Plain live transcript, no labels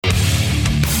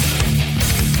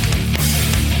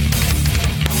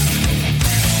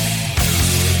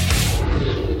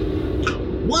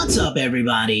What's up,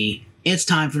 everybody? It's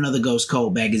time for another Ghost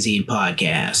Cult Magazine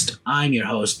podcast. I'm your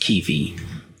host, Keefe.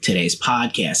 Today's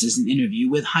podcast is an interview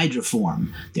with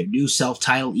Hydraform. Their new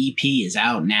self-titled EP is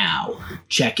out now.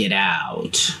 Check it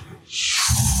out.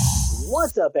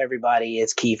 What's up, everybody?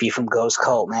 It's Keefe from Ghost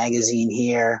Cult Magazine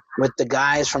here with the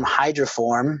guys from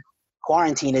Hydraform.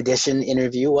 Quarantine edition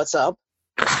interview. What's up?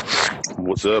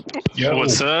 What's up? Yo.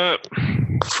 What's up?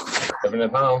 Living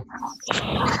at home.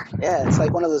 Yeah, it's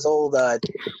like one of those old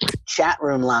chat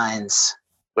room lines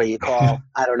where you call,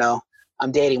 I don't know,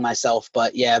 I'm dating myself,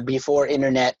 but yeah, before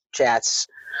internet chats,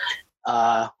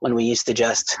 when we used to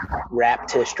just rap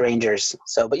to strangers.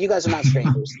 So, but you guys are not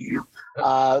strangers.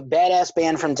 Badass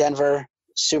band from Denver.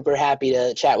 Super happy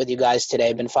to chat with you guys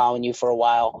today. Been following you for a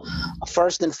while.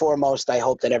 First and foremost, I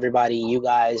hope that everybody, you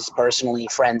guys personally,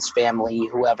 friends, family,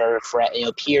 whoever,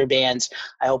 peer bands,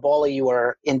 I hope all of you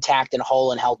are intact and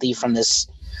whole and healthy from this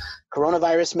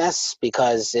coronavirus mess,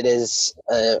 because it is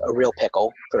a real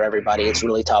pickle for everybody. It's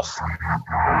really tough.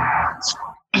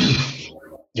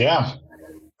 Yeah.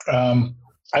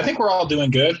 I think we're all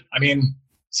doing good. I mean,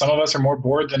 some of us are more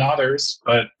bored than others,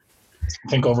 but I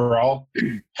think overall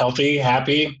healthy,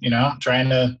 happy, trying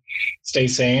to stay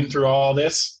sane through all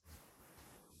this.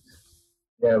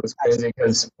 Yeah, it was crazy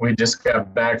because we just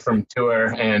got back from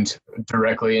tour and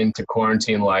directly into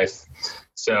quarantine life.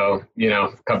 So, a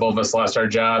couple of us lost our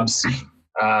jobs.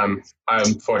 I'm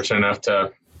fortunate enough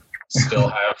to still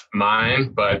have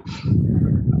mine, but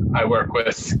I work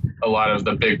with a lot of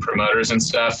the big promoters and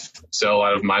stuff. So a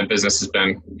lot of my business has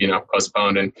been,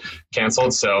 postponed and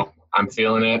canceled. So I'm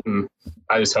feeling it, and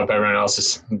I just hope everyone else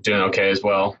is doing okay as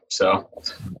well. So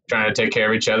trying to take care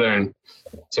of each other and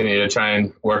continue to try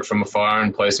and work from afar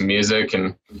and play some music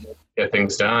and get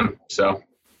things done. So.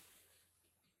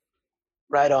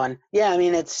 Right on. Yeah, I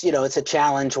mean, it's a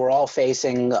challenge we're all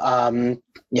facing.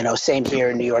 Same here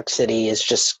in New York City. It's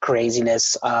just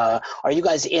craziness. Are you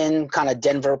guys in kind of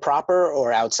Denver proper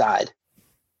or outside?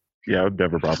 Yeah,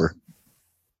 Denver proper.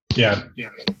 Yeah.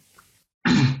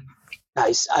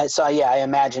 Nice. I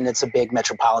imagine it's a big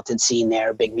metropolitan scene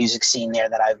there, big music scene there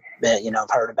that I've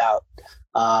heard about.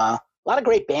 A lot of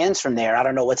great bands from there. I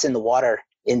don't know what's in the water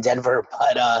in Denver,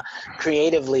 but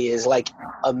creatively is like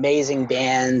amazing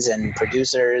bands and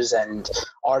producers and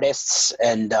artists,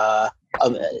 and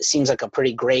it seems like a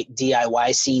pretty great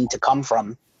DIY scene to come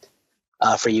from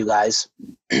for you guys.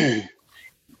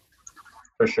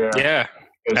 For sure. Yeah,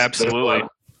 absolutely.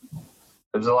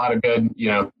 There's a lot of good,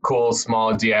 cool,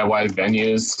 small DIY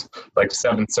venues. Like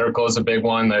Seventh Circle is a big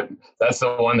one. That's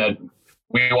the one that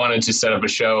we wanted to set up a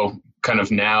show kind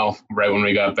of now, right when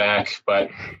we got back, but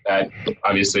that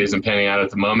obviously isn't panning out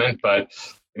at the moment. But,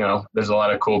 there's a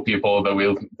lot of cool people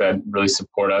that really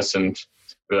support us, and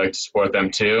we like to support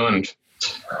them too. And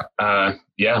a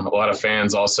lot of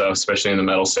fans also, especially in the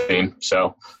metal scene.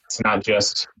 So it's not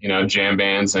just, jam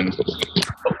bands and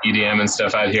EDM and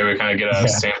stuff out here. We kind of get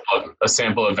a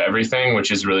sample of everything,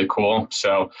 which is really cool.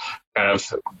 So kind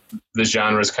of the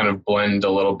genres kind of blend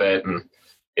a little bit, and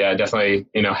yeah, definitely,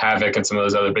 Havoc and some of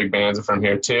those other big bands are from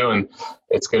here too. And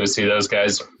it's good to see those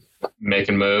guys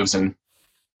making moves, and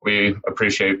we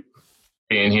appreciate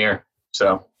being here.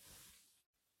 So.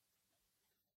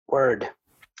 Word.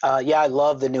 I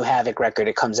love the new Havoc record.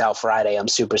 It comes out Friday. I'm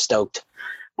super stoked.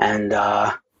 And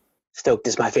stoked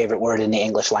is my favorite word in the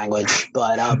English language,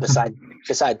 but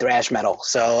beside thrash metal.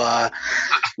 So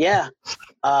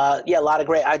a lot of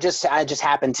great. I just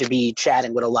happened to be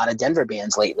chatting with a lot of Denver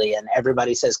bands lately, and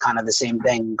everybody says kind of the same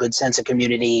thing. Good sense of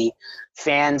community.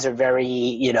 Fans are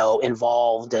very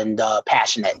involved and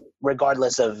passionate,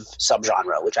 regardless of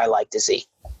subgenre, which I like to see.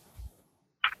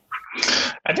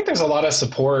 I think there's a lot of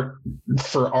support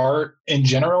for art in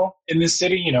general in this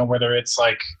city, whether it's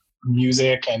like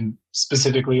music and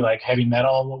specifically like heavy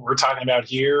metal, what we're talking about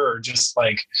here, or just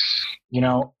like,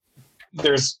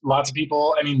 there's lots of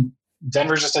people. I mean,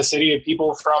 Denver's just a city of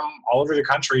people from all over the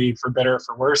country, for better or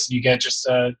for worse. You get just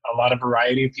a lot of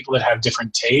variety of people that have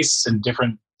different tastes and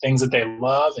different things that they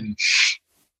love. And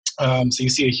so you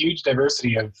see a huge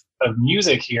diversity of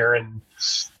music here. And,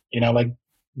 like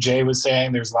Jay was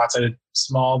saying, there's lots of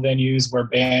small venues where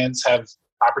bands have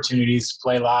opportunities to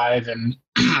play live. And,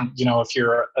 if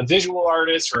you're a visual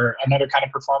artist or another kind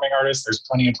of performing artist, there's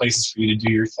plenty of places for you to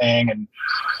do your thing. And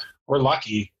we're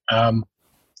lucky.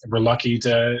 We're lucky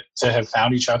to have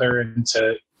found each other and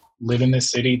to live in this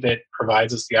city that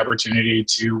provides us the opportunity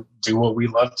to do what we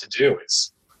love to do.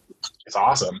 It's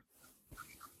awesome.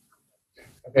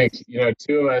 I think,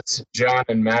 two of us, John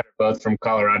and Matt, are both from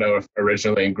Colorado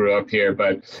originally and grew up here.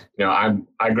 But,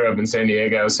 I grew up in San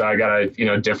Diego, so I got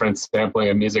a, different sampling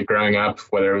of music growing up,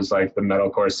 whether it was like the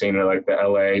metalcore scene or like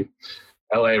the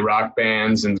LA rock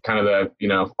bands and kind of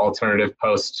the, alternative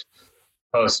post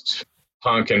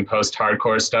punk and post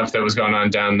hardcore stuff that was going on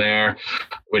down there,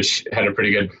 which had a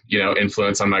pretty good,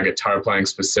 influence on my guitar playing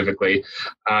specifically.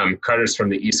 Carter's from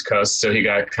the East Coast, so he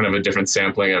got kind of a different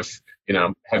sampling of,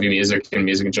 heavy music and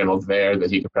music in general there that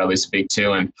he could probably speak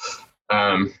to. And,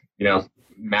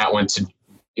 Matt went to,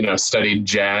 studied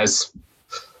jazz.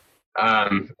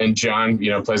 And John,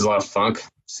 plays a lot of funk.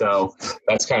 So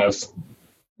that's kind of,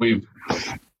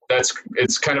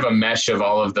 it's kind of a mesh of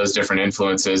all of those different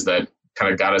influences that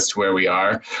kind of got us to where we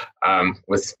are,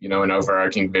 with, an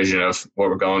overarching vision of what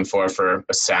we're going for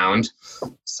a sound.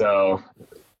 So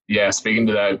yeah, speaking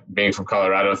to that being from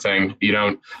Colorado thing, you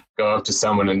don't go up to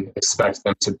someone and expect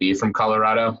them to be from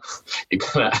Colorado. You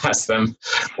kind of ask them,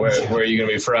 where are you going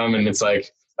to be from? And it's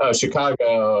like, oh,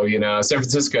 Chicago, San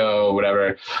Francisco,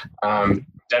 whatever.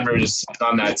 Denver just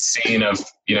on that scene of,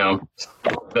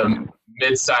 the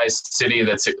mid-sized city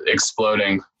that's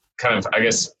exploding. Kind of, I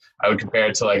guess I would compare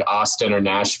it to like Austin or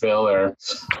Nashville or,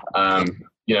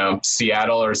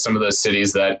 Seattle or some of those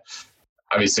cities that,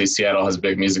 obviously Seattle has a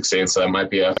big music scene, so that might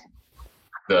be a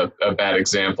bad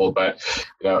example, but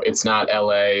it's not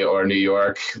LA or New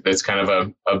York. It's kind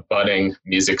of a budding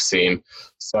music scene.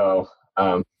 So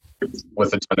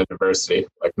with a ton of diversity,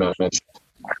 like Matt mentioned.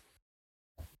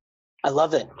 I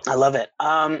love it.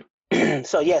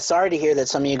 So yeah, sorry to hear that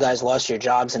some of you guys lost your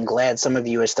jobs, and glad some of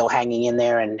you are still hanging in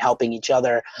there and helping each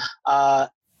other.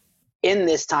 In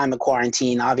this time of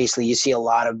quarantine, obviously you see a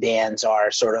lot of bands are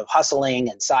sort of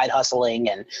hustling and side hustling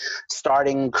and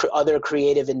starting other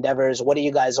creative endeavors. What are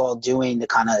you guys all doing to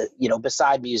kind of,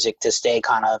 beside music, to stay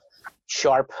kind of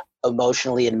sharp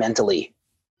emotionally and mentally?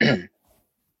 I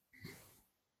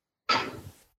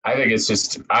think it's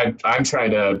just, I'm trying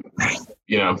to,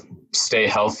 stay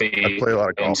healthy. I play a lot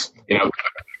of golf. And,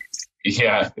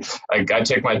 yeah, I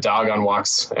take my dog on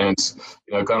walks and,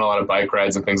 go on a lot of bike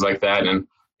rides and things like that. And,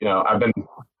 I've been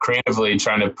creatively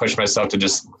trying to push myself to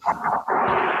just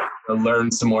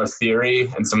learn some more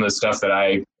theory and some of the stuff that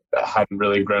I hadn't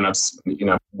really grown up,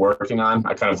 working on.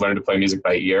 I kind of learned to play music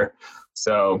by ear.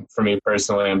 So for me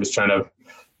personally, I'm just trying to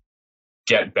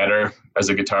get better as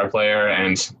a guitar player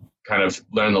and kind of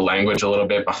learn the language a little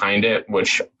bit behind it,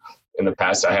 which in the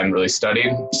past I hadn't really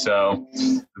studied. So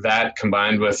that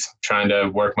combined with trying to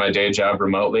work my day job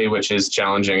remotely, which is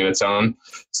challenging in its own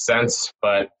sense,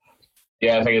 but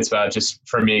yeah, I think it's about just,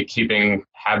 for me, keeping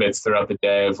habits throughout the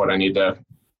day of what I need to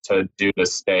do to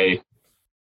stay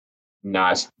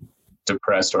not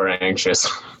depressed or anxious,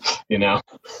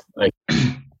 like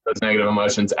those negative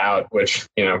emotions out, which,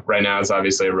 right now is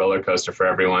obviously a roller coaster for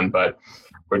everyone, but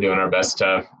we're doing our best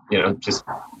to,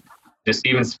 just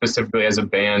even specifically as a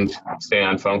band, stay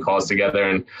on phone calls together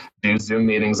and do Zoom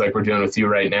meetings like we're doing with you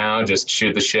right now, just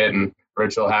shoot the shit and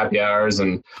virtual happy hours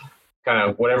and kind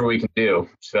of whatever we can do.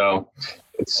 So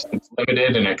it's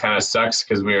limited, and it kind of sucks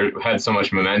because we had so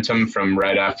much momentum from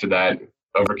right after that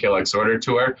Overkill Exhorter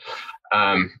tour,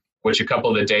 which a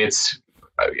couple of the dates,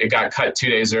 it got cut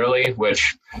 2 days early,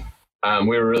 which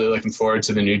we were really looking forward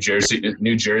to the New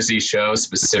Jersey show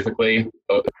specifically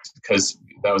because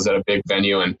that was at a big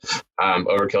venue and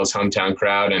Overkill's hometown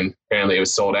crowd, and apparently it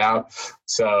was sold out.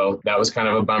 So that was kind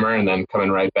of a bummer. And then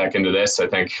coming right back into this, I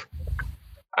think,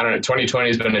 2020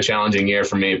 has been a challenging year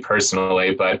for me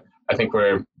personally, but I think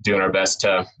we're doing our best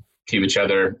to keep each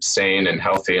other sane and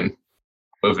healthy and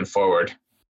moving forward.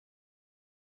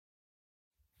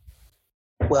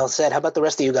 Well said. How about the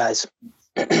rest of you guys?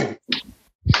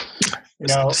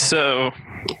 So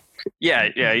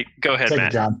yeah, go ahead,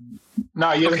 Matt. John.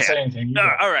 No, you haven't said anything.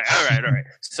 All right.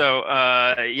 So,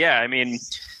 I mean,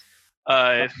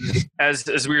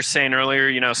 as we were saying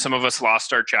earlier, some of us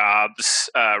lost our jobs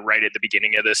right at the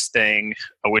beginning of this thing,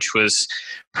 which was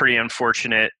pretty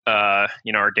unfortunate.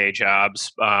 Our day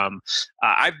jobs.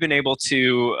 I've been able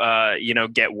to,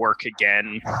 get work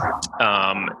again.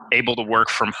 Able to work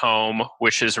from home,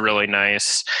 which is really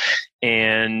nice.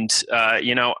 And,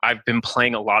 I've been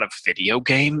playing a lot of video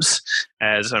games,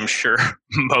 as I'm sure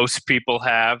most people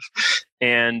have.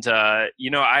 And, I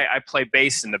play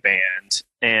bass in the band,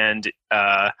 and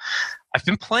I've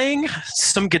been playing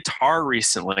some guitar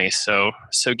recently. So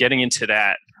getting into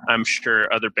that, I'm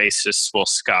sure other bassists will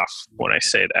scoff when I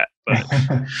say that.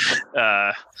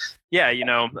 But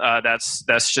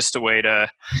that's just a way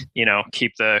to,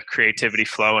 keep the creativity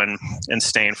flowing and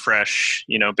staying fresh.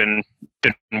 Been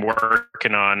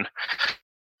working on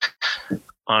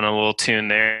on a little tune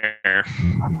there.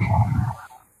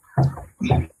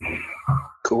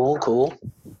 Cool.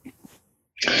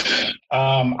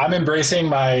 I'm embracing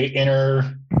my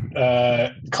inner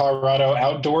Colorado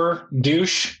outdoor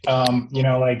douche.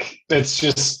 Like it's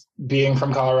just being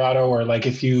from Colorado, or like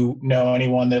if you know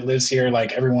anyone that lives here,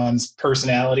 like everyone's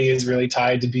personality is really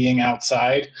tied to being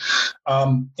outside.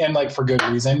 And like for good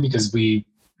reason, because we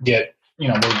get,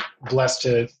 we're blessed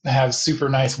to have super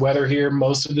nice weather here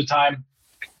most of the time.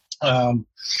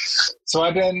 So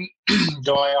I've been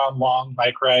going on long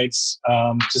bike rides,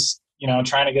 just,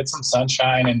 trying to get some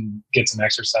sunshine and get some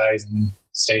exercise and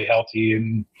stay healthy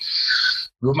and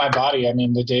move my body. I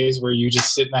mean, the days where you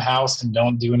just sit in the house and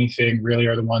don't do anything really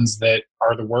are the ones that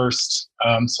are the worst.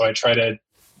 So I try to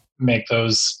make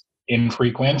those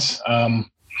infrequent.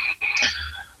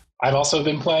 I've also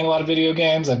been playing a lot of video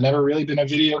games. I've never really been a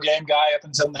video game guy up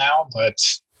until now, but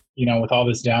with all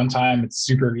this downtime, it's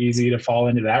super easy to fall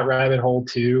into that rabbit hole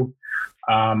too.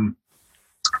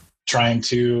 Trying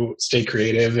to stay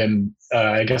creative and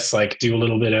I guess like do a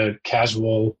little bit of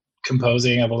casual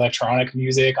composing of electronic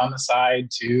music on the side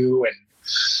too.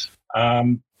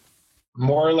 And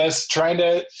more or less trying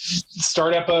to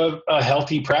start up a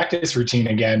healthy practice routine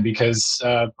again, because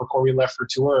before we left for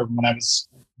tour, when I was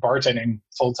bartending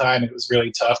full time, it was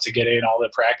really tough to get in all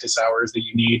the practice hours that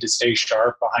you need to stay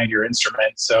sharp behind your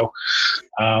instrument. So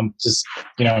just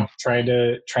trying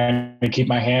to keep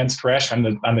my hands fresh. I'm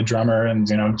the drummer, and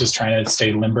just trying to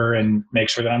stay limber and make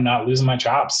sure that I'm not losing my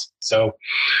chops. So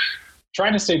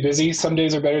trying to stay busy. Some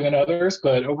days are better than others,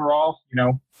 but overall,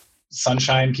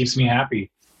 sunshine keeps me happy.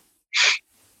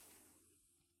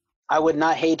 I would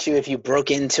not hate you if you broke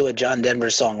into a John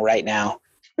Denver song right now.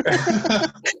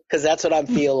 Because that's what I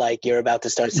feel like you're about to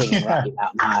start singing. Yeah. Rocky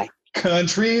Mountain High.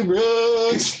 Country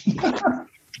roads.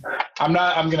 I'm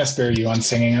going to spare you on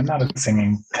singing. I'm not a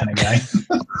singing kind of guy.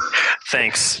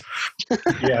 Thanks.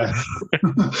 Yeah.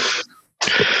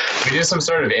 We do some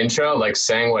sort of intro, like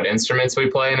saying what instruments we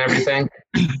play and everything.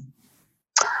 Yeah,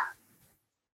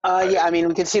 I mean,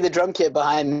 we can see the drum kit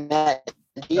behind Matt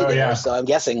G there, yeah. So I'm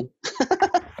guessing.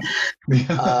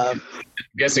 I'm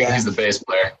guessing he's the bass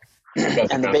player.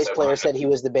 And the bass player said he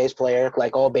was the bass player,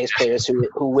 like all bass players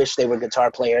who wish they were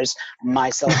guitar players,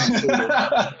 myself included.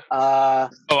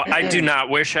 I do not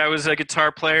wish I was a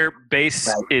guitar player.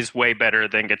 Bass is way better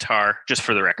than guitar, just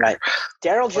for the record. Right.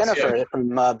 Daryl Jennifer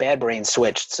from Bad Brains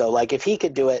switched, so like if he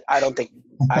could do it, I don't think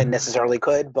I necessarily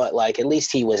could, but like at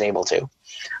least he was able to.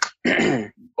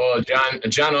 Well,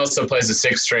 John also plays a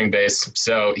 6-string bass,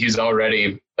 so he's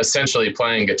already essentially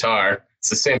playing guitar. It's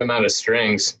the same amount of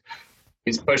strings.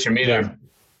 He's pushing me to,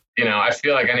 I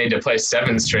feel like I need to play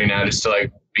 7-string now just to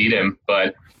like beat him,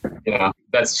 but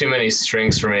that's too many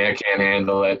strings for me. I can't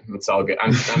handle it. It's all good.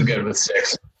 I'm good with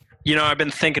 6. I've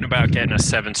been thinking about getting a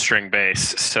 7-string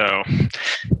bass, so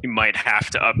you might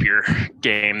have to up your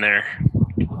game there.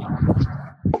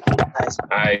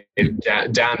 I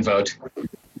downvote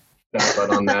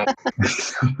on that.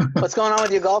 What's going on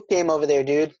with your golf game over there,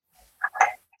 dude?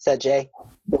 Is that Jay?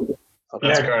 Okay.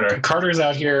 Yeah, Carter. Carter's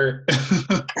out here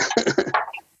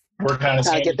working on his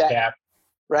handicap.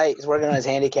 Right, he's working on his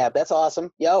handicap. That's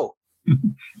awesome. Yo.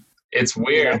 It's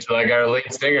weird. Yeah. Like our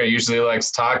lead singer usually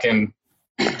likes talking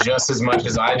just as much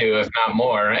as I do, if not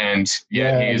more. And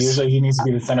usually he needs to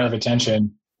be the center of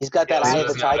attention. He's got that eye of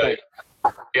the tiger.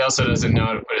 He also doesn't know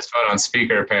how to put his phone on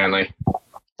speaker, apparently.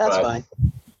 That's fine.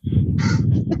 I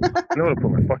know how to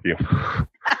put my fuck you.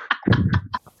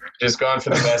 Just going for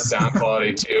the best sound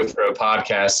quality too for a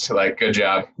podcast. Like, good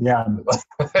job. Yeah.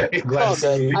 I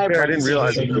didn't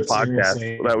realize it was a podcast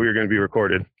that we were going to be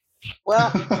recorded.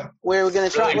 Well, we're going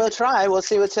to try. We'll try. We'll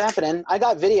see what's happening. I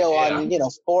got video on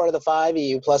 4 of the 5 of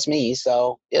you plus me,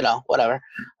 so whatever.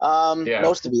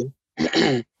 Most of you.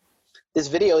 This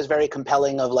video is very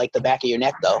compelling of like the back of your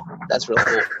neck, though. That's really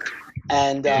cool.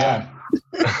 And the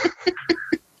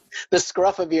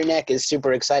scruff of your neck is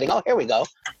super exciting. Oh, here we go.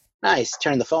 Nice.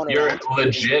 Turn the phone around. You're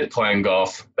legit playing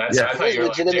golf. I thought you were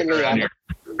legitimately. I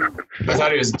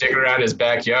thought he was digging around his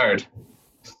backyard.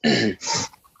 He's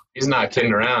not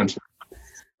kidding around.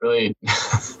 Really.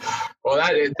 Well,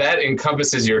 that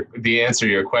encompasses the answer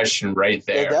to your question right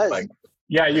there. It does. Like,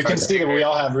 yeah, you can see that we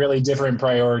all have really different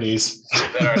priorities.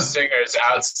 That our singer's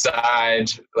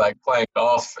outside, like playing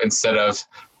golf instead of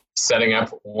setting up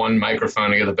one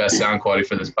microphone to get the best sound quality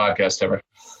for this podcast ever.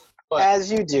 But,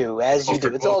 as you do.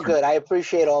 It's all good. I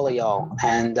appreciate all of y'all,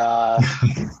 and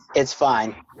it's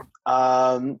fine.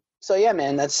 So yeah,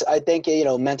 man, I think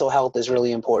mental health is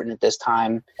really important at this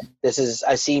time.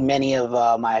 I see many of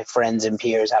my friends and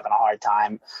peers having a hard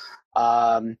time.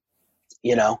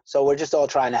 So we're just all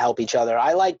trying to help each other.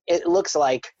 It looks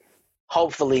like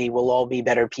hopefully we'll all be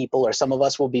better people, or some of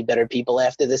us will be better people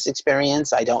after this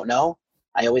experience. I don't know.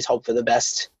 I always hope for the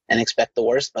best and expect the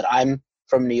worst, but I'm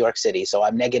from New York City, so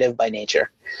I'm negative by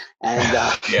nature. And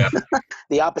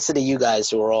the opposite of you guys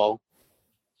who are all,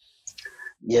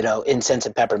 incense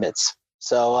and peppermints.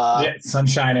 So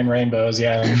sunshine and rainbows,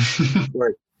 yeah.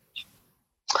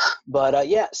 But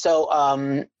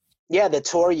the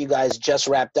tour you guys just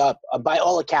wrapped up. By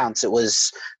all accounts, it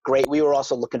was great. We were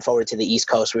also looking forward to the East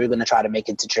Coast. We were going to try to make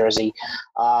it to Jersey.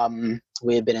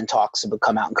 We had been in talks to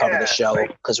come out and cover the show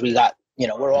because we got,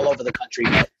 we're all over the country,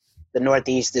 but the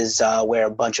Northeast is where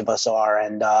a bunch of us are.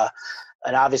 And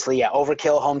obviously,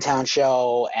 Overkill hometown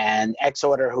show and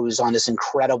X-Order, who's on this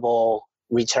incredible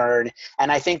return.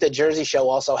 And I think the Jersey show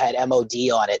also had MOD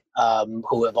on it,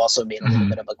 who have also made a little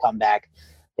bit of a comeback.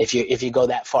 If you go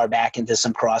that far back into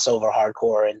some crossover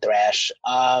hardcore and thrash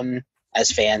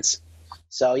as fans.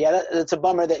 So it's a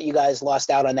bummer that you guys lost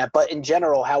out on that. But in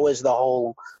general, how was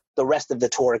the rest of the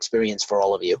tour experience for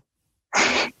all of you?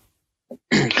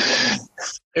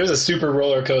 It was a super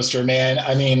roller coaster, man.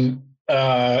 I mean,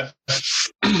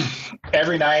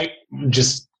 every night,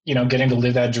 just getting to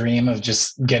live that dream of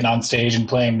just getting on stage and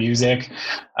playing music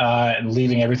and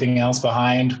leaving everything else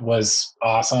behind was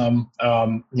awesome.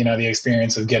 The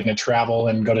experience of getting to travel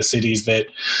and go to cities that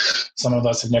some of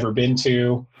us have never been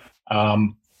to,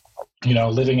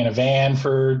 living in a van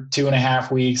for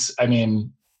 2.5 weeks. I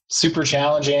mean, super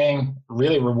challenging,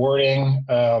 really rewarding.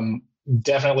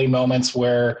 Definitely moments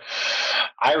where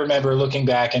I remember looking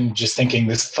back and just thinking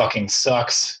this fucking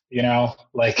sucks, but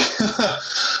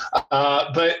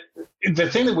the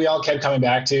thing that we all kept coming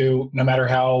back to, no matter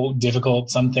how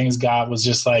difficult some things got, was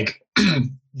just like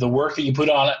the work that you put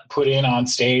in on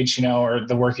stage, or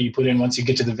the work that you put in once you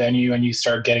get to the venue and you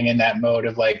start getting in that mode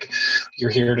of like, you're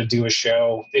here to do a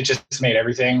show. It just made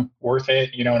everything worth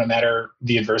it, no matter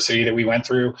the adversity that we went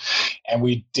through. And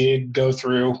we did go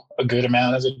through a good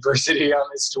amount of adversity on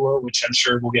this tour, which I'm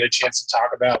sure we'll get a chance to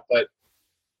talk about. But,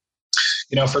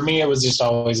 for me, it was just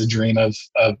always a dream of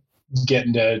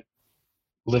getting to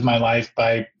live my life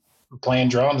by playing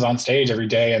drums on stage every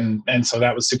day. And so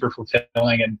that was super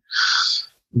fulfilling. And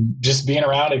just being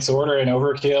around X-Order and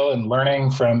Overkill and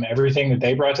learning from everything that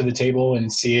they brought to the table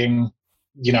and seeing,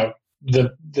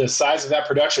 the size of that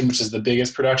production, which is the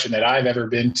biggest production that I've ever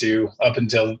been to up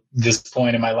until this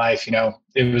point in my life,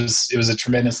 it was a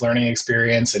tremendous learning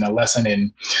experience and a lesson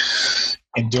in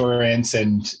endurance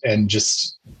and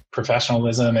just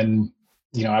professionalism. And,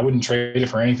 I wouldn't trade it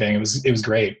for anything. It was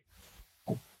great.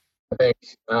 I think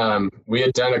we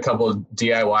had done a couple of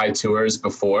DIY tours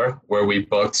before where we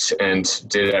booked and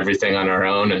did everything on our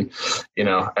own. And,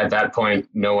 at that point,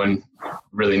 no one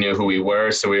really knew who we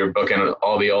were. So we were booking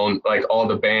all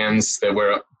the bands that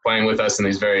were playing with us in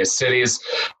these various cities,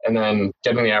 and then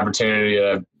getting the opportunity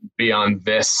to be on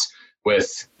this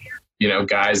with,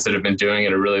 guys that have been doing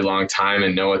it a really long time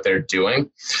and know what they're doing.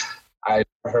 I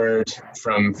heard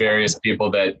from various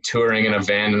people that touring in a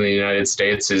van in the United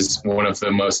States is one of the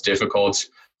most difficult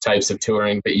types of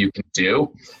touring that you can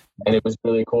do. And it was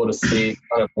really cool to see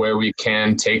kind of where we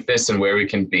can take this and where we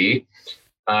can be.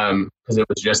 Because it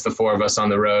was just the four of us on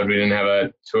the road. We didn't have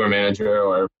a tour manager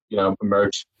or, a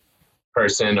merch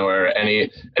person or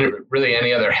any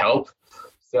other help.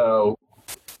 So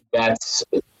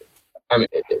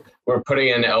we're putting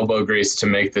in elbow grease to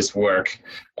make this work.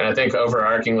 And I think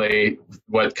overarchingly,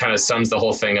 what kind of sums the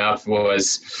whole thing up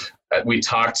was we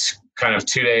talked kind of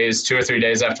 2 or 3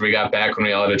 days after we got back when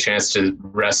we all had a chance to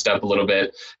rest up a little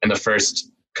bit. And the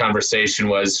first conversation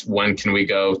was, when can we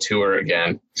go tour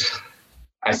again?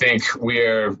 I think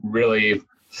we're really,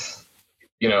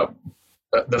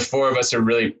 the four of us are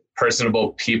really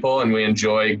personable people, and we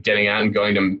enjoy getting out and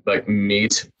going to like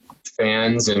meet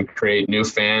fans and create new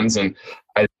fans. And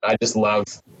I just love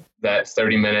that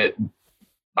 30-minute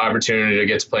opportunity to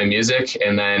get to play music,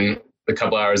 and then the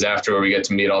couple hours after where we get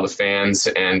to meet all the fans.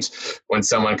 And when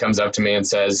someone comes up to me and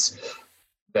says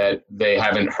that they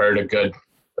haven't heard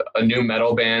a new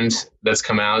metal band that's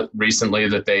come out recently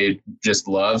that they just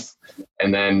love,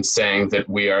 and then saying that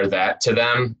we are that to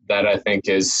them, that I think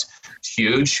is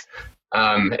huge.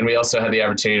 And we also had the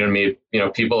opportunity to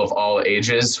meet, people of all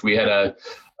ages. We had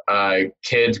a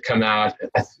kid come out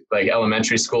like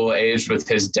elementary school aged with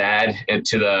his dad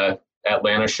into the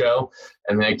Atlanta show,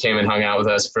 and they came and hung out with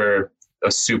us for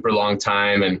a super long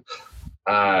time. And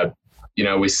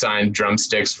we signed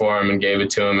drumsticks for him and gave it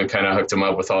to him and kind of hooked him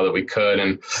up with all that we could.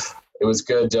 And it was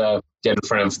good to get in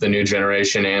front of the new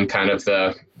generation and kind of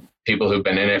the people who've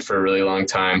been in it for a really long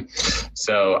time.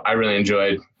 So I really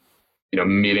enjoyed,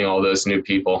 meeting all those new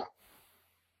people.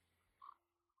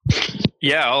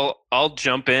 Yeah, I'll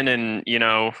jump in and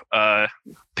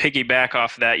piggyback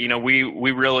off that. We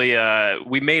really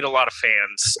we made a lot of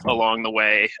fans along the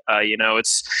way.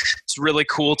 It's really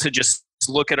cool to just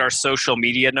look at our social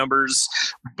media numbers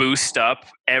boost up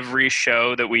every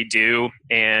show that we do,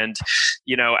 and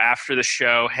after the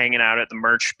show, hanging out at the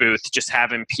merch booth, just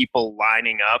having people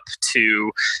lining up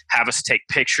to have us take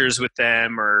pictures with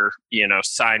them or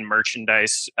sign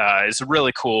merchandise is a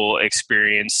really cool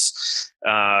experience.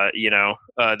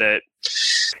 That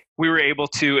we were able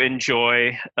to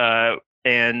enjoy,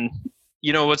 and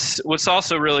what's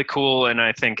also really cool, and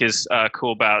I think is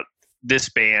cool about this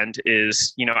band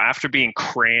is, after being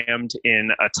crammed in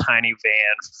a tiny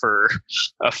van for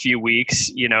a few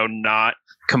weeks, not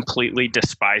completely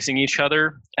despising each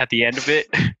other at the end of it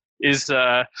is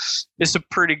a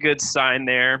pretty good sign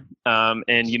there.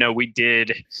 And we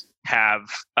did have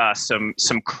some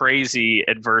crazy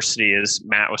adversity, as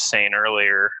Matt was saying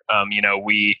earlier.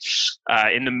 We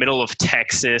in the middle of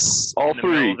Texas, in the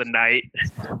middle of the night,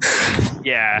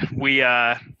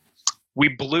 we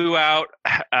blew out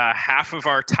half of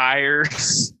our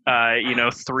tires.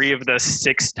 3 of the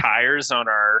 6 tires on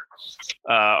our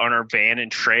van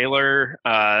and trailer.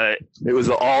 It was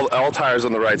all tires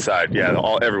on the right side. Yeah,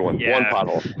 everyone. Yeah. One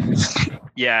pothole.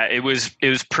 Yeah, it was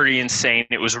pretty insane.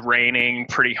 It was raining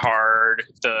pretty hard.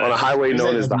 On a highway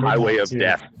known as the Highway of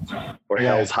Death, or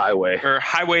Hell's Highway, or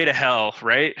Highway to Hell,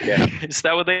 right? Yeah, is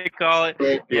that what they call it?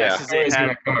 Yeah, it's going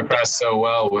to come across so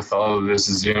well with all of this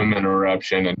Zoom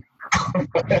interruption and.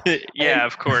 Yeah,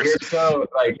 of course. We're so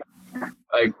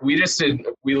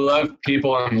we love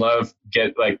people and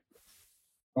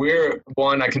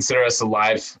I consider us a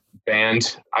live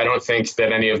band. I don't think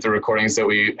that any of the recordings that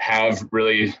we have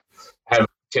really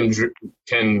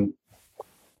can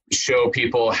show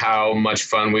people how much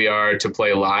fun we are to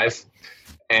play live.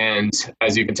 And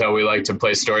as you can tell, we like to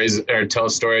play stories or tell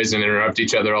stories and interrupt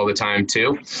each other all the time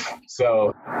too.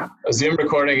 So a Zoom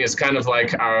recording is kind of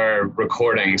like our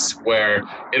recordings where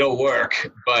it'll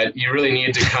work, but you really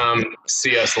need to come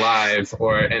see us live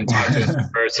and talk to us in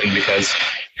person, because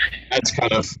that's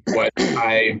kind of what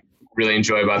I really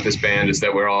enjoy about this band, is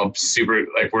that we're all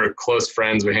we're close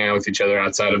friends. We hang out with each other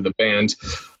outside of the band.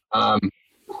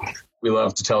 We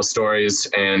love to tell stories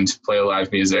and play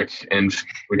live music, and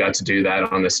we got to do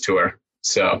that on this tour.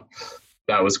 So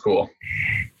that was cool.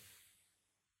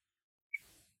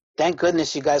 Thank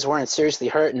goodness you guys weren't seriously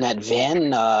hurt in that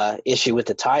van issue with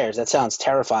the tires. That sounds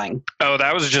terrifying. Oh,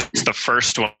 that was just the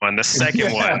first one. The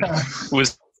second one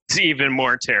was even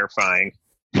more terrifying.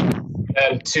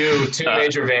 Two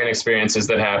major van experiences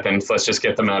that happened. Let's just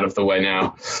get them out of the way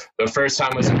now. The first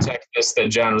time was in Texas that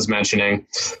John was mentioning.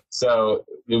 So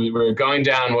we were going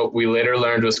down what we later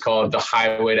learned was called the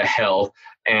Highway to Hell,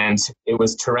 and it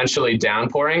was torrentially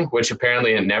downpouring, which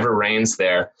apparently it never rains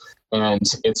there. And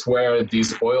it's where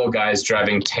these oil guys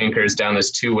driving tankers down this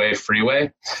 2-way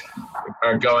freeway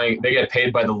they get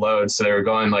paid by the load. So they were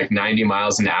going like 90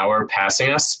 miles an hour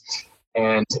passing us.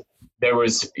 And there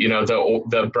was,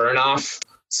 the burn off.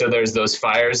 So there's those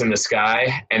fires in the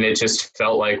sky, and it just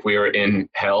felt like we were in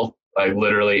hell, like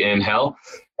literally in hell.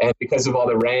 And because of all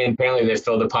the rain, apparently they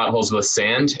filled the potholes with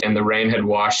sand, and the rain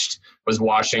was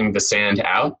washing the sand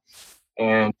out.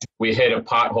 And we hit a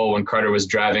pothole when Carter was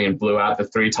driving and blew out the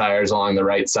 3 tires along the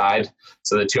right side.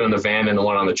 So the 2 in the van and the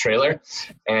 1 on the trailer.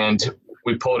 And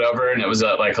we pulled over, and it was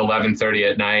at like 11:30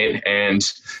 at night. And,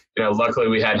 luckily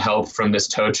we had help from this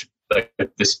tow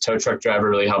truck driver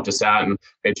really helped us out and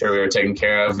made sure we were taken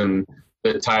care of. And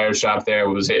the tire shop there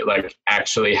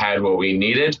actually had what we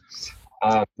needed.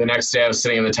 The next day I was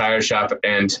sitting in the tire shop,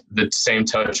 and the same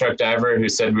tow truck driver who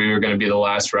said we were going to be the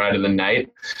last ride of the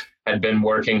night had been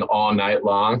working all night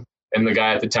long. And the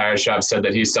guy at the tire shop said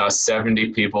that he saw 70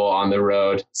 people on the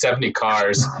road, 70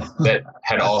 cars that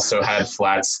had also had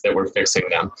flats that were fixing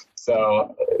them.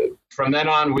 So from then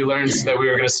on, we learned that we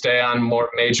were going to stay on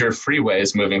more major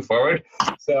freeways moving forward.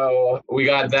 So we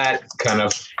got that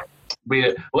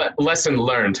lesson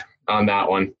learned on that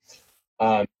one.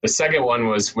 The second one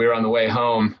was we were on the way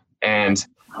home, and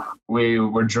we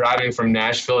were driving from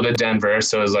Nashville to Denver.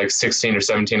 So it was like 16 or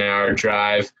 17-hour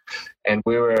drive. And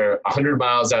we were 100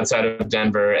 miles outside of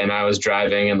Denver, and I was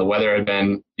driving, and the weather had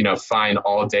been, fine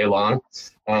all day long.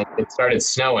 And it started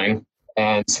snowing.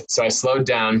 And so I slowed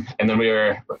down, and then we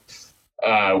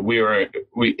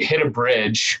hit a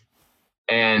bridge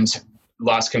and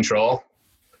lost control,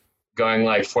 going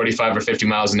like 45 or 50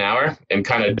 miles an hour, and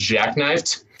kind of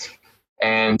jackknifed.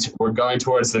 And we're going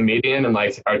towards the median, and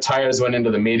like our tires went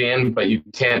into the median, but you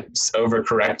can't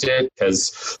overcorrect it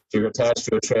because if you're attached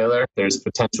to a trailer, there's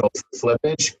potential for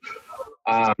flippage.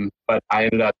 But I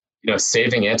ended up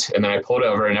saving it. And then I pulled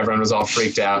over and everyone was all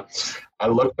freaked out. I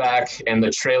looked back and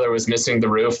the trailer was missing the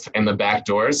roof and the back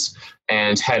doors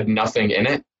and had nothing in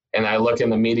it. And I look in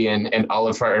the median and all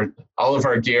of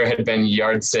our gear had been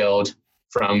yard sailed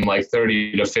from like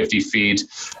 30 to 50 feet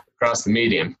across the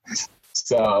median.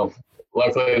 So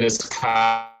luckily this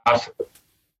cop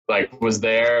was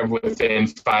there within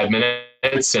 5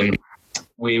 minutes, and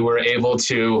we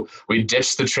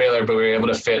ditched the trailer, but we were able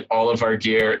to fit all of our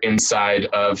gear inside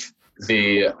of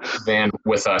the van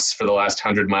with us for the last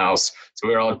 100 miles. So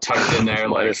we were all tucked in there.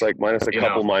 minus a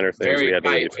couple minor things we had to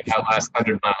leave. That last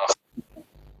 100 miles.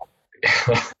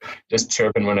 Just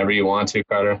chirping whenever you want to,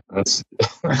 Carter. That's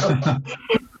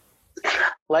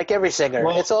like every singer.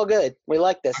 Well, it's all good. We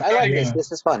like this. I like this.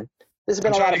 This is fun. This has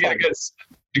been a lot of fun.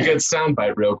 A good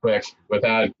soundbite real quick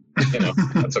without,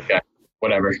 that's okay.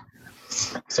 Whatever.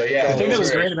 So yeah, the thing that was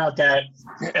great about that,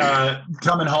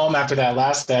 coming home after that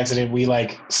last accident, we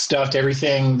stuffed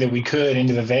everything that we could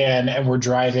into the van, and we're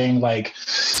driving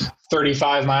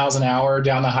 35 miles an hour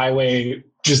down the highway,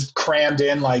 just crammed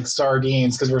in like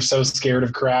sardines because we're so scared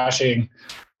of crashing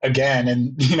again.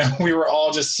 And we were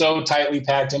all just so tightly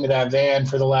packed into that van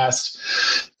for the last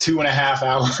 2.5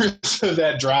 hours of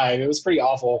that drive. It was pretty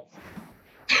awful.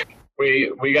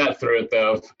 We got through it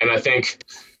though, and I think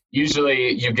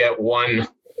usually you get one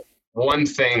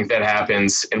thing that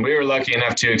happens, and we were lucky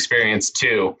enough to experience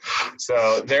two.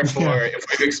 So therefore, if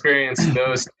we've experienced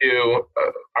those two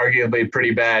arguably pretty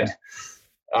bad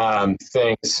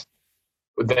things,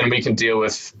 then we can deal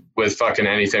with fucking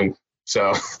anything.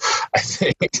 So I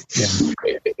think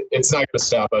it's not going to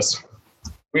stop us.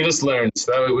 We just learned.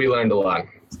 So we learned a lot.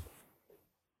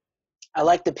 I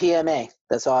like the PMA.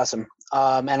 That's awesome.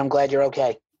 And I'm glad you're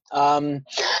okay.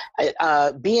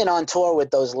 Being on tour with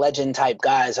those legend type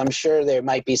guys, I'm sure there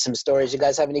might be some stories. You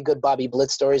guys have any good Bobby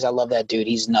Blitz stories? I love that dude.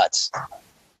 He's nuts.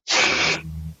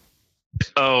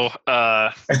 Oh,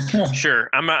 sure.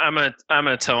 I'm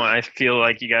gonna tell one. I feel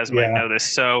like you guys might know this.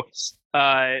 So,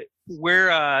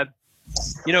 we're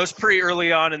it's pretty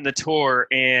early on in the tour,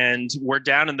 and we're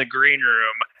down in the green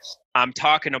room. I'm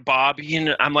talking to Bobby,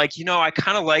 and I'm like, I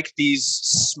kind of like these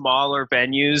smaller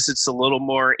venues. It's a little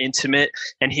more intimate.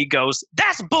 And he goes,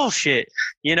 "That's bullshit."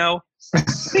 You know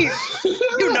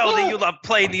that you love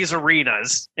playing these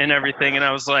arenas and everything. And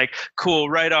I was like, cool,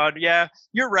 right on. Yeah,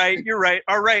 you're right.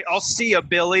 All right, I'll see you,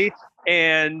 Billy.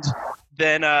 And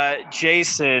then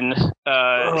Jason,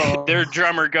 their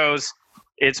drummer, goes,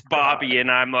 "It's Bobby."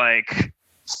 And I'm like,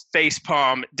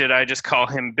 facepalm, did I just call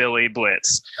him Billy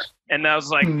Blitz? And I was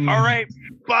like, all right,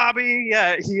 Bobby.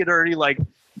 Yeah, he had already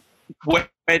went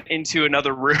into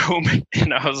another room,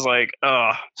 and I was like,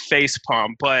 oh,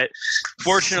 facepalm. But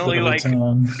fortunately,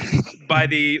 by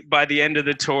the end of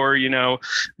the tour,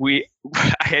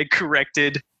 I had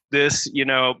corrected this,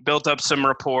 built up some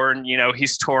rapport, and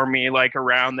he's toured me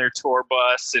around their tour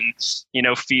bus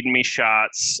and feeding me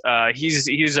shots.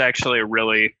 He's actually a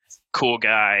really cool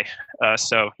guy.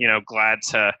 So glad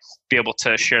to be able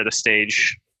to share the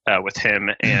stage with him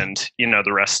and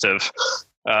the rest of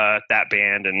that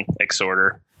band and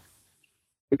Exhorter.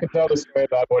 We could tell the story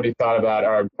about what he thought about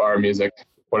our music.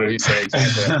 What did he say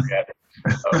exactly?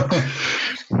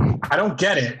 I don't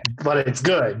get it, but it's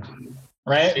good,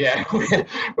 right? Yeah,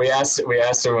 we asked him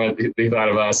what he thought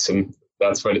of us, and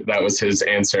that was his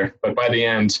answer. But by the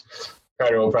end,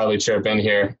 Carter will probably chirp in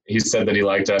here. He said that he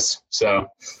liked us. So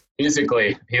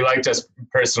musically, he liked us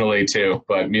personally too,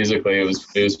 but musically, it was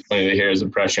funny to hear his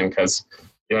impression because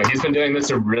he's been doing this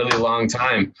a really long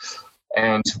time,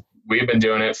 and we've been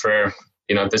doing it for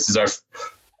this is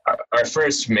our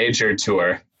first major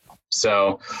tour.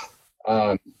 So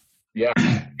we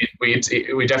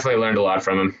definitely learned a lot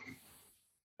from him.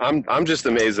 I'm just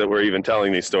amazed that we're even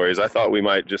telling these stories. I thought we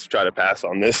might just try to pass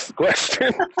on this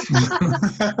question.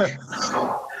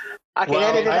 I can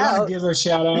edit it out. I want to give a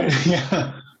shout out.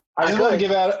 Yeah. I just want to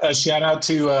give out a shout out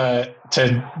to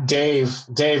Dave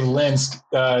Linsk,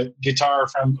 guitar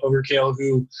from Overkill,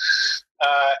 who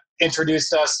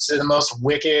introduced us to the most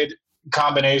wicked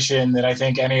combination that I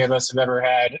think any of us have ever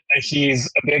had. He's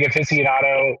a big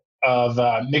aficionado of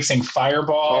mixing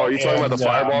Fireball. Oh, you're talking about the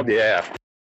Fireball?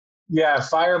 Yeah,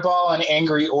 Fireball and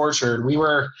Angry Orchard. We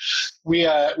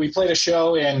played a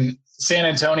show in San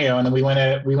Antonio, and then we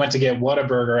went to get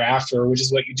Whataburger after, which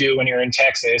is what you do when you're in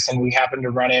Texas. And we happened to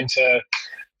run into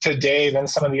Dave and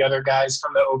some of the other guys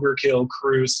from the Overkill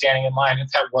crew standing in line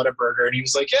at that Whataburger, and he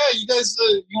was like, "Yeah, you guys,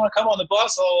 you want to come on the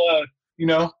bus? I'll,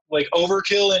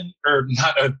 Overkill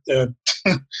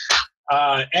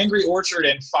Angry Orchard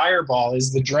and Fireball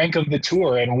is the drink of the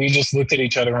tour." And we just looked at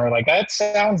each other and we're like, "That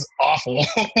sounds awful."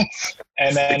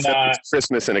 And then it's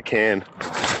Christmas in a can.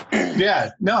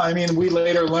 Yeah, no, I mean, we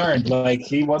later learned like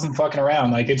he wasn't fucking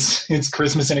around. Like it's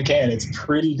Christmas in a can. It's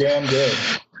pretty damn good.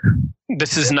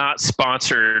 This is not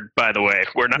sponsored, by the way.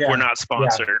 We're not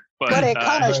sponsored, but it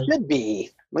kind of should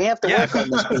be. We have to work on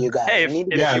this for you guys. Hey,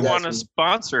 if you want to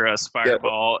sponsor us,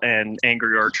 Fireball and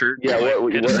Angry Orchard,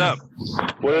 hit us up.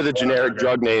 What are the generic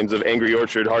drug names of Angry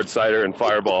Orchard, Hard Cider, and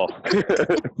Fireball?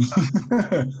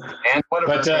 And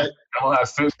whatever, we'll have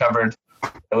food covered,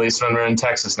 at least when we're in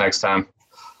Texas next time.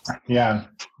 Yeah,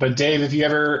 but Dave, if you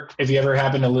ever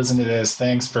happen to listen to this,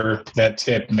 thanks for that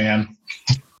tip, man.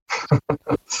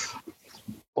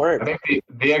 Word. I think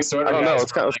the Exhorter. I don't know.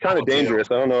 It's kind of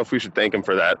dangerous. I don't know if we should thank him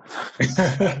for that.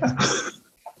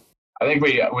 I think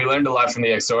we learned a lot from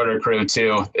the Exhorter crew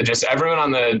too. Everyone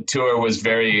on the tour was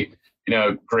very,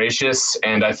 gracious,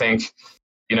 and I think,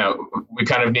 we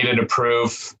kind of needed to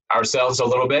prove ourselves a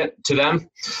little bit to them,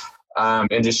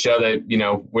 and just show that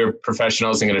we're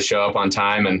professionals and going to show up on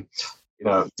time and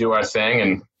do our thing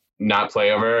and not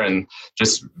play over and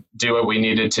just do what we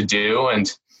needed to do.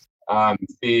 And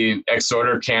the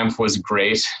Exhorter camp was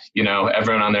great.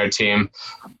 Everyone on their team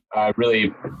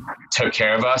really took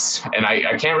care of us. And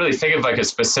I can't really think of like a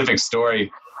specific story,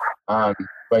 but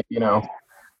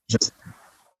just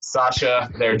Sasha,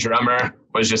 their drummer,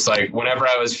 was just like, whenever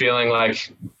I was feeling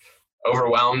like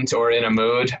overwhelmed or in a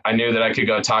mood, I knew that I could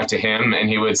go talk to him and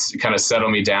he would kind of settle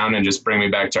me down and just bring me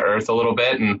back to earth a little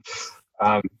bit. And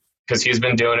because he's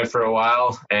been doing it for a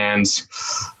while, and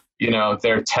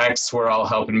their techs were all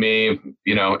helping me,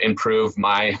 improve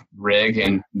my rig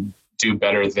and do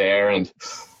better there. And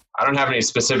I don't have any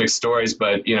specific stories,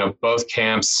 but, both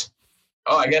camps.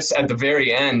 Oh, I guess at the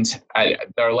very end,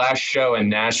 our last show in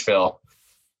Nashville.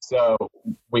 So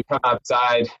we come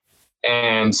outside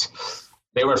and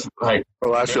they were like. Our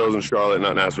last show was in Charlotte,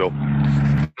 not Nashville.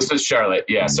 This was Charlotte.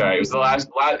 Yeah, sorry. It was the last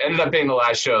ended up being the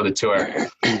last show of the tour.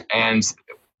 And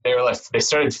they were like, they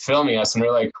started filming us, and we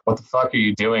were like, "What the fuck are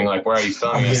you doing? Like, where are you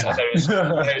filming us?" I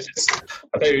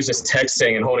thought he was just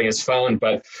texting and holding his phone.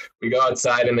 But we go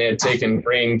outside, and they had taken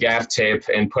green gaff tape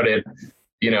and put it,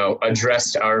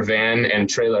 addressed our van and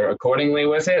trailer accordingly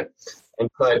with it,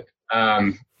 and put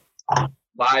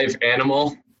live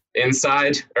animal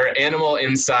inside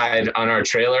on our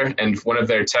trailer. And one of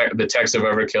their the techs of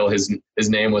Overkill, his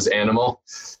name was Animal.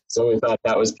 So we thought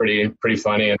that was pretty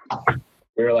funny. And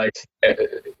we were like,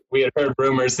 we had heard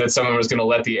rumors that someone was going to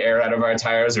let the air out of our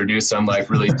tires or do some like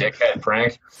really dickhead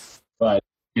prank. But,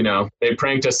 they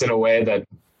pranked us in a way that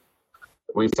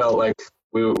we felt like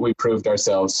we proved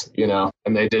ourselves,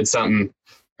 and they did something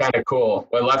kind of cool.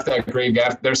 We left that green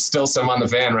gaff. There's still some on the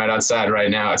van right outside right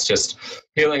now. It's just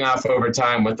peeling off over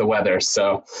time with the weather.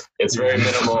 So it's very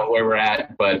minimal where we're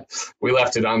at, but we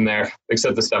left it on there,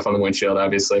 except the stuff on the windshield,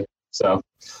 obviously. So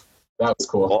that was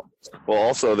cool. Well,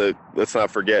 also let's not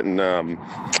forget in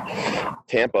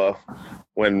Tampa,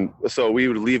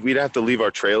 we'd have to leave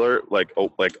our trailer like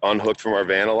unhooked from our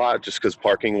van a lot, just because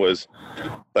parking was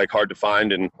like hard to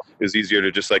find, and it was easier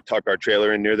to just like tuck our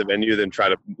trailer in near the venue than try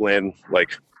to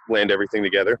land everything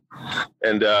together.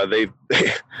 And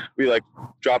we like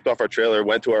dropped off our trailer,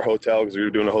 went to our hotel because we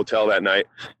were doing a hotel that night,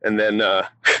 and then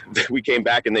we came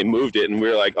back and they moved it, and we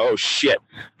were like, oh shit.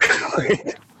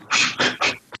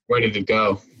 Where did it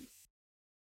go?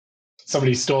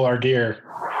 Somebody stole our gear.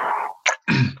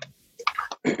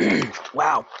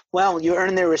 Wow. Well, you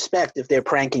earn their respect if they're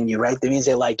pranking you, right? That means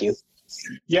they like you.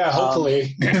 Yeah,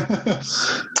 hopefully.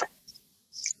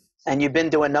 And you've been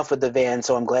doing enough with the van,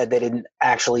 so I'm glad they didn't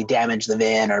actually damage the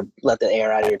van or let the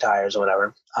air out of your tires or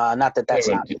whatever. Not that that's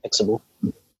not fixable.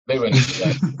 They wouldn't do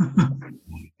that.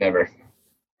 Never.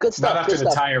 Good stuff. Not after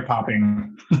the tire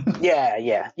popping.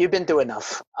 Yeah. You've been through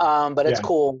enough. But it's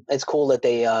cool. It's cool that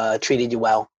they treated you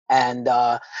well. And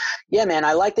yeah, man,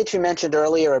 I like that you mentioned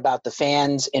earlier about the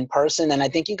fans in person. And I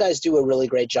think you guys do a really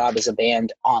great job as a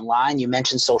band online. You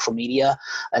mentioned social media,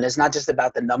 and it's not just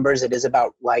about the numbers. It is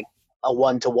about like a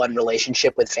one-to-one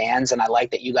relationship with fans. And I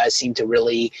like that you guys seem to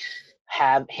really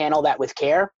handle that with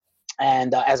care.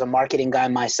 And as a marketing guy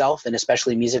myself, and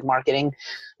especially music marketing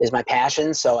is my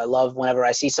passion. So I love whenever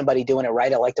I see somebody doing it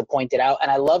right, I like to point it out. And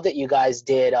I love that you guys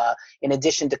did, in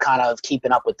addition to kind of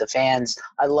keeping up with the fans,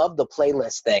 I love the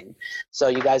playlist thing. So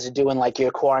you guys are doing like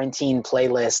your quarantine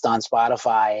playlist on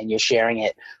Spotify and you're sharing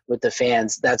it with the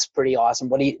fans. That's pretty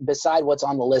awesome. Beside what's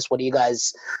on the list, what are you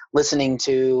guys listening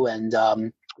to?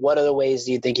 And what other ways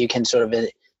do you think you can sort of,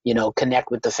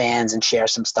 connect with the fans and share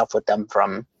some stuff with them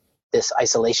from this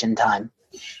isolation time?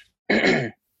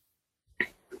 I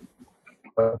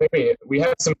think we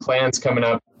have some plans coming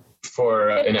up for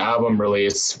an album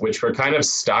release, which we're kind of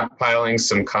stockpiling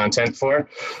some content for.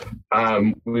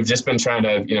 We've just been trying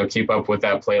to, keep up with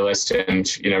that playlist and,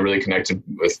 really connected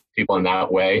with people in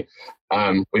that way.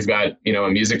 We've got, a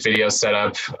music video set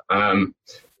up. We've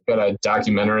got a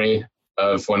documentary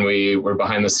of when we were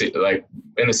in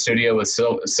the studio with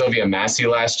Sylvia Massey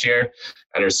last year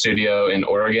at her studio in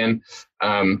Oregon.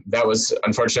 That was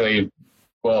unfortunately,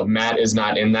 Matt is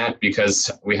not in that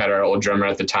because we had our old drummer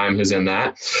at the time who's in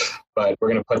that, but we're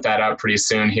going to put that out pretty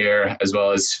soon here, as well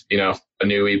as, a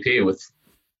new EP with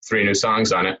 3 new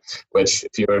songs on it, which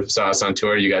if you saw us on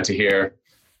tour, you got to hear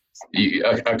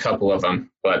a couple of them,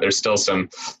 but there's still some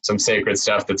sacred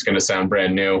stuff that's going to sound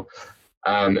brand new.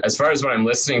 As far as what I'm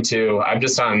listening to, I'm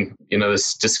just on,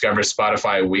 this Discover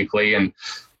Spotify weekly, and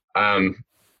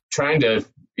trying to,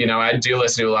 I do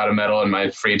listen to a lot of metal in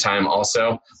my free time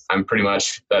also.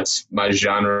 That's my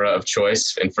genre of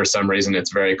choice. And for some reason,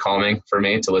 it's very calming for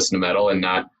me to listen to metal and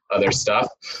not other stuff.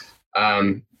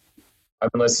 I've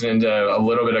been listening to a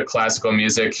little bit of classical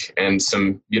music and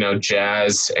some,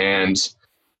 jazz, and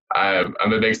I'm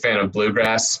a big fan of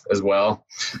bluegrass as well.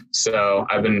 So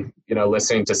I've been,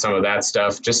 listening to some of that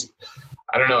stuff. Just,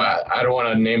 I don't know. I don't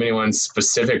want to name anyone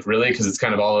specific really, because it's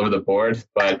kind of all over the board,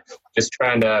 but just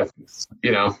trying to,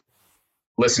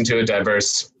 listen to a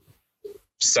diverse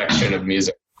section of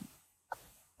music.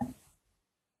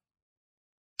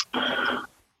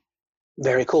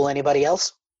 Very cool. Anybody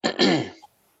else?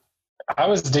 I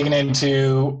was digging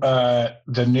into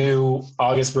the new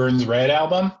August Burns Red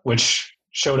album, which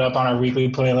showed up on our weekly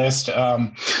playlist.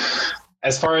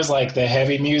 As far as like the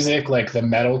heavy music, like the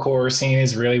metalcore scene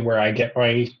is really where I get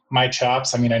my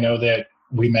chops. I mean, I know that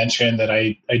we mentioned that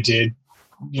I did,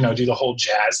 do the whole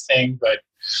jazz thing, but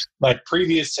like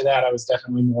previous to that, I was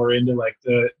definitely more into like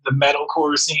the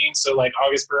metalcore scene. So like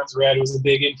August Burns Red was a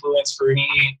big influence for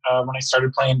me when I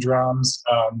started playing drums.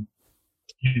 I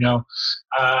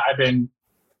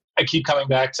keep coming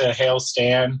back to Hail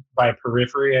Stan by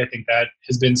Periphery. I think that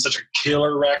has been such a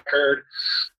killer record.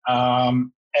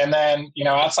 And then,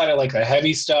 outside of like the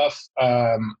heavy stuff,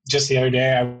 just the other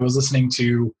day I was listening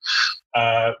to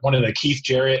one of the Keith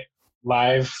Jarrett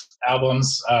live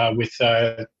albums with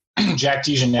Jack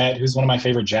DeJohnette, who's one of my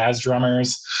favorite jazz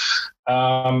drummers.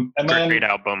 Great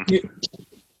album.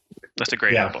 That's a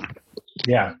great album.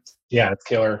 Yeah, it's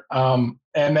killer. And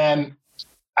then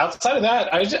outside of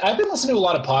that, I've been listening to a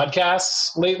lot of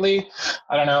podcasts lately.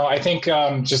 I don't know. I think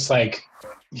just like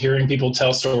hearing people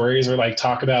tell stories or like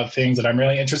talk about things that I'm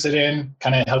really interested in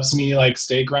kind of helps me like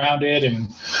stay grounded and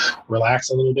relax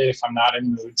a little bit if I'm not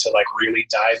in the mood to like really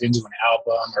dive into an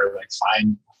album or like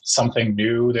find something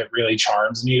new that really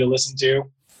charms me to listen to.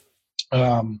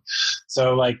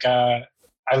 So like I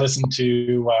listen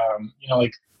to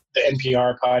like the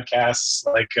NPR podcasts,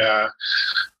 like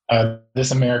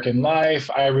This American Life.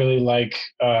 I really like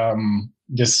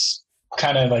this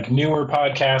kind of like newer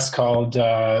podcast called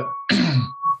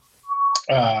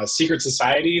Secret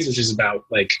Societies, which is about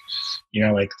like,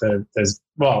 like it's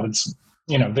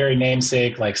very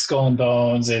namesake, like Skull and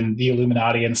Bones and the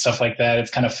Illuminati and stuff like that.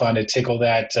 It's kind of fun to tickle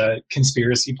that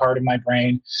conspiracy part of my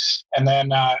brain. And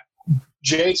then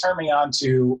Jay turned me on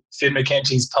to Finn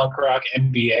McKenty's Punk Rock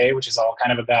MBA, which is all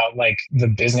kind of about like the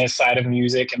business side of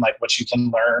music and like what you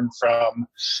can learn from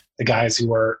the guys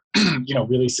who are,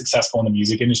 really successful in the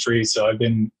music industry. So I've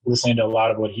been listening to a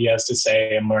lot of what he has to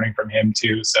say and learning from him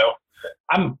too. So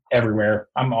I'm everywhere.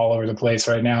 I'm all over the place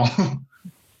right now.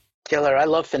 Killer. I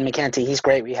love Finn McKenty. He's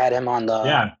great. We had him on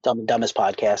the Dumb and Dumbest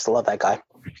podcast. I love that guy.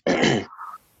 I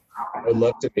would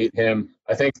love to meet him.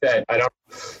 I think that I don't,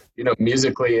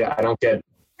 musically, I don't get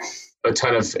a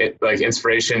ton of like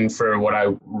inspiration for what I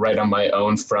write on my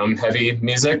own from heavy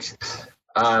music.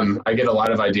 I get a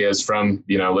lot of ideas from,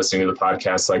 listening to the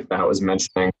podcast like Matt was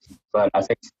mentioning, but I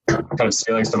think kind of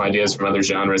stealing some ideas from other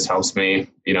genres helps me,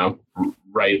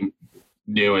 write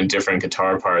new and different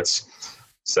guitar parts.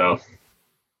 So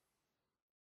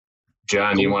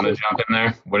John, you want to jump in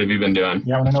there? What have you been doing?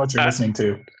 Yeah, I want to know what you're listening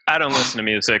to. I don't listen to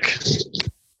music.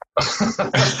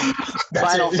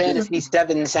 Final Fantasy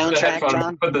VII soundtrack,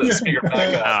 John? Put the speaker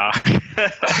back up.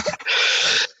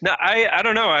 No, I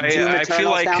don't know. I feel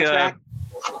like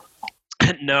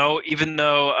no, even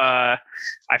though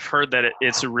I've heard that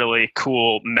it's a really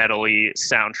cool metal-y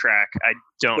soundtrack, I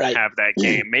don't have that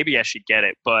game. Maybe I should get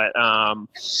it, but I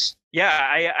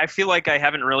feel like I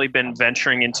haven't really been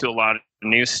venturing into a lot of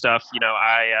new stuff.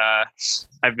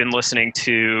 I've been listening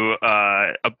to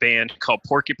a band called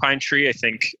Porcupine Tree. I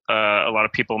think a lot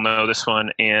of people know this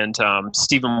one, and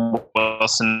Stephen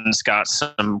Wilson's got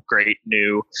some great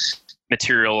new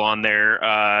material on there.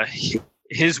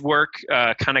 his work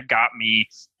kind of got me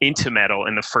into metal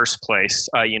in the first place.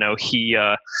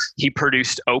 He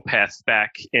produced Opeth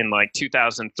back in like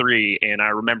 2003, and I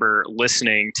remember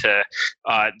listening to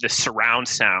the surround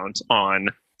sound on.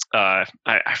 I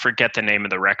forget the name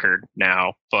of the record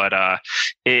now, but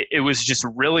it was just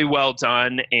really well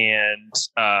done, and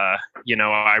I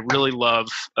really love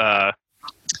how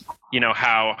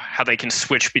they can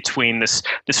switch between this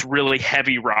really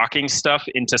heavy rocking stuff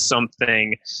into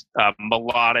something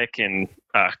melodic and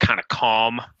kind of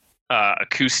calm,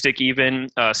 acoustic even.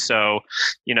 So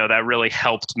that really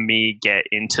helped me get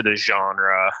into the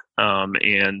genre. I'm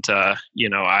a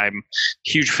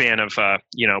huge fan of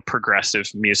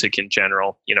progressive music in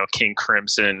general. King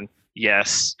Crimson,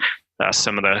 Yes,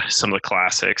 some of the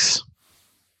classics.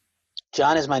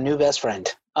 John is my new best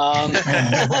friend.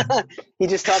 He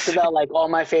just talked about like all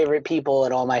my favorite people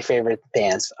and all my favorite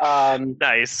bands.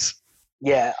 Nice.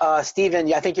 Yeah,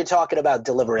 Steven, I think you're talking about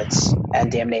Deliverance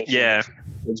and Damnation. Yeah.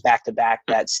 It was back to back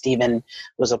that Steven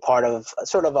was a part of,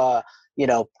 sort of a,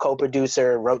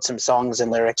 co-producer, wrote some songs and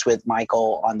lyrics with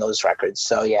Michael on those records.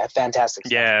 So yeah, fantastic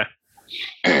stuff.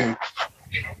 Yeah.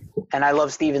 And I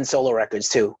love Steven's solo records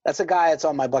too. That's a guy that's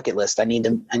on my bucket list. I need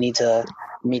to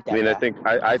meet that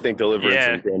guy. I think Deliverance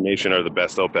and Damnation are the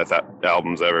best Opeth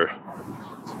albums ever.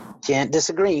 Can't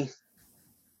disagree.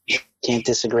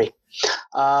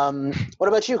 What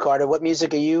about you, Carter? What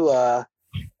music are you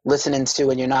listening to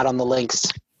when you're not on the links?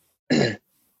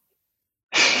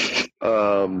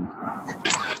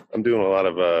 I'm doing a lot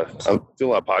of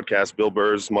podcasts. Bill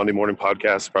Burr's Monday Morning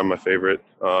Podcast is probably my favorite.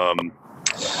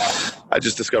 I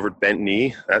just discovered Bent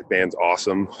Knee. That band's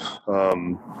awesome.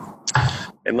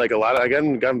 And like I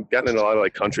gotten into a lot of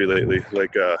like country lately,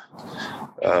 like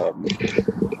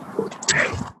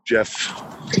Jeff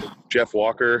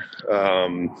Walker,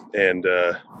 and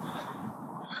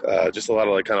just a lot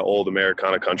of like kind of old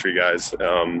Americana country guys.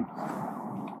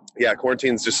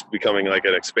 Quarantine's just becoming like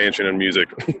an expansion in music.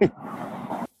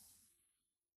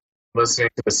 Listening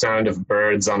to the sound of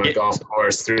birds on a golf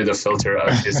course through the filter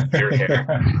of his beard hair.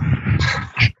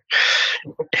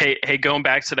 Hey, going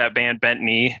back to that band Bent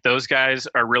Knee, those guys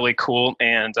are really cool.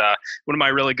 And one of my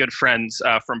really good friends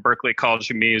from Berklee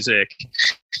College of Music,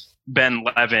 Ben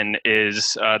Levin,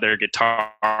 is their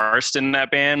guitarist in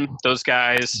that band. Those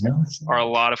guys are a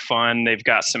lot of fun. They've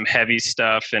got some heavy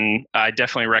stuff, and I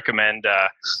definitely recommend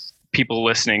people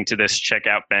listening to this check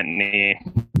out Bent Knee.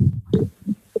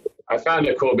 I found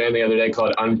a cool band the other day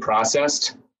called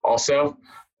Unprocessed also.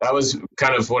 That was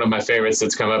kind of one of my favorites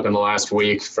that's come up in the last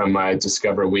week from my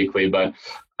Discover Weekly, but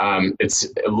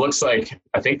it looks like,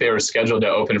 I think they were scheduled to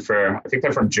open I think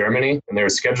they're from Germany, and they were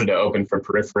scheduled to open for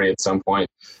Periphery at some point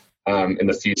in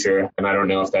the future. And I don't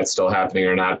know if that's still happening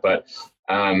or not, but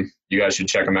you guys should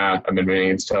check them out. I've been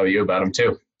meaning to tell you about them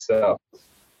too. So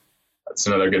that's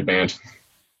another good band.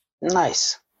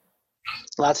 Nice.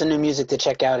 Lots of new music to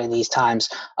check out in these times.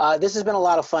 This has been a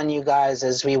lot of fun, you guys,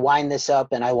 as we wind this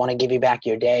up, and I want to give you back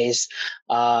your days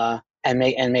and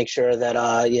make sure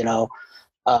that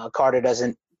Carter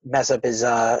doesn't mess up his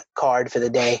card for the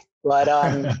day. But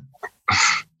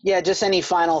just any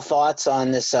final thoughts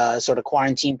on this sort of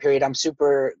quarantine period? I'm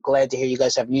super glad to hear you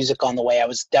guys have music on the way. I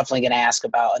was definitely going to ask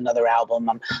about another album.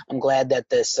 I'm glad that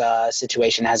this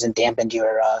situation hasn't dampened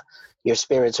your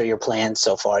spirits or your plans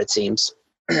so far, it seems.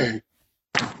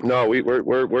 No,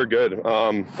 we're good.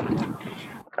 I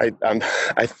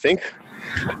think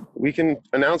we can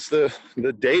announce the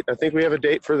date. I think we have a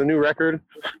date for the new record.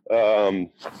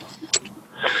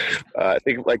 I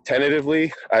think like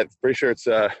tentatively, I'm pretty sure it's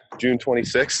June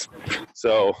 26th.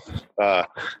 So I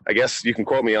guess you can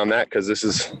quote me on that because this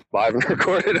is live and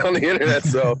recorded on the internet.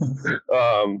 So,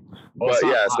 so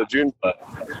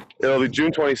it'll be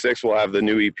June 26th. We'll have the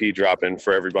new EP dropping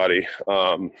for everybody.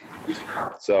 And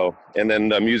then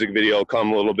the music video will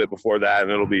come a little bit before that,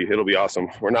 and it'll be awesome.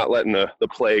 We're not letting the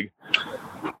plague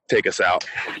take us out.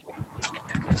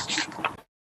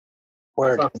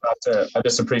 Word. I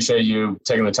just appreciate you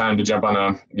taking the time to jump on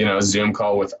a Zoom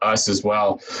call with us as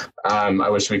well. I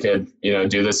wish we could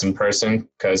do this in person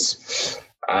because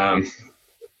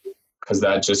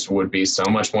that just would be so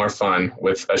much more fun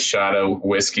with a shot of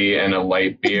whiskey and a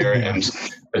light beer and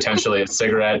potentially a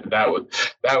cigarette. That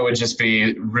would just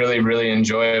be really, really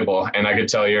enjoyable. And I could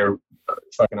tell you're a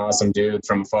fucking awesome dude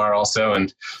from afar also,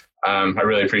 and I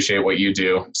really appreciate what you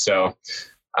do. So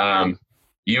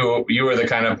you are the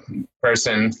kind of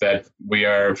person that we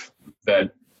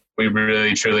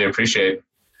really truly appreciate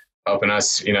helping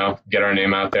us, get our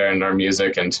name out there and our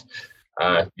music. And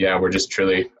we're just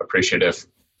truly appreciative.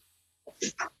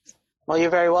 Well, you're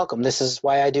very welcome. This is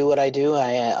why I do what I do.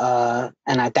 And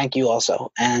I thank you also.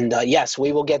 And yes,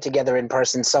 we will get together in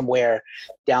person somewhere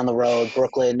down the road,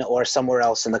 Brooklyn or somewhere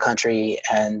else in the country,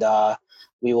 and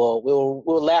we'll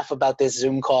laugh about this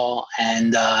Zoom call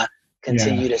and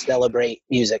continue to celebrate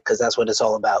music, because that's what it's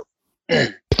all about.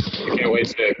 I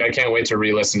can't wait to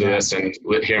re-listen to this and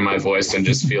hear my voice and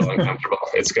just feel uncomfortable.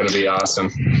 It's going to be awesome.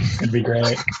 It'd be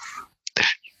great.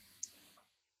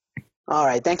 All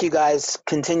right. Thank you, guys.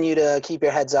 Continue to keep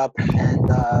your heads up, and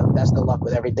best of luck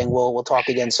with everything. We'll talk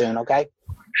again soon, okay?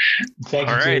 Thank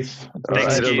you, All right. Keith.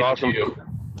 Thanks, That was Keith. awesome.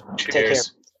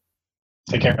 Cheers.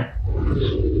 Take care.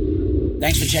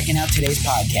 Thanks for checking out today's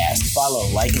podcast. Follow,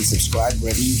 like, and subscribe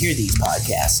wherever you hear these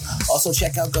podcasts. Also,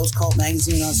 check out Ghost Cult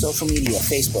Magazine on social media,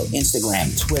 Facebook,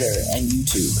 Instagram, Twitter, and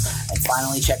YouTube. And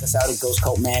finally, check us out at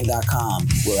ghostcultmag.com.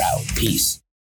 We're out. Peace.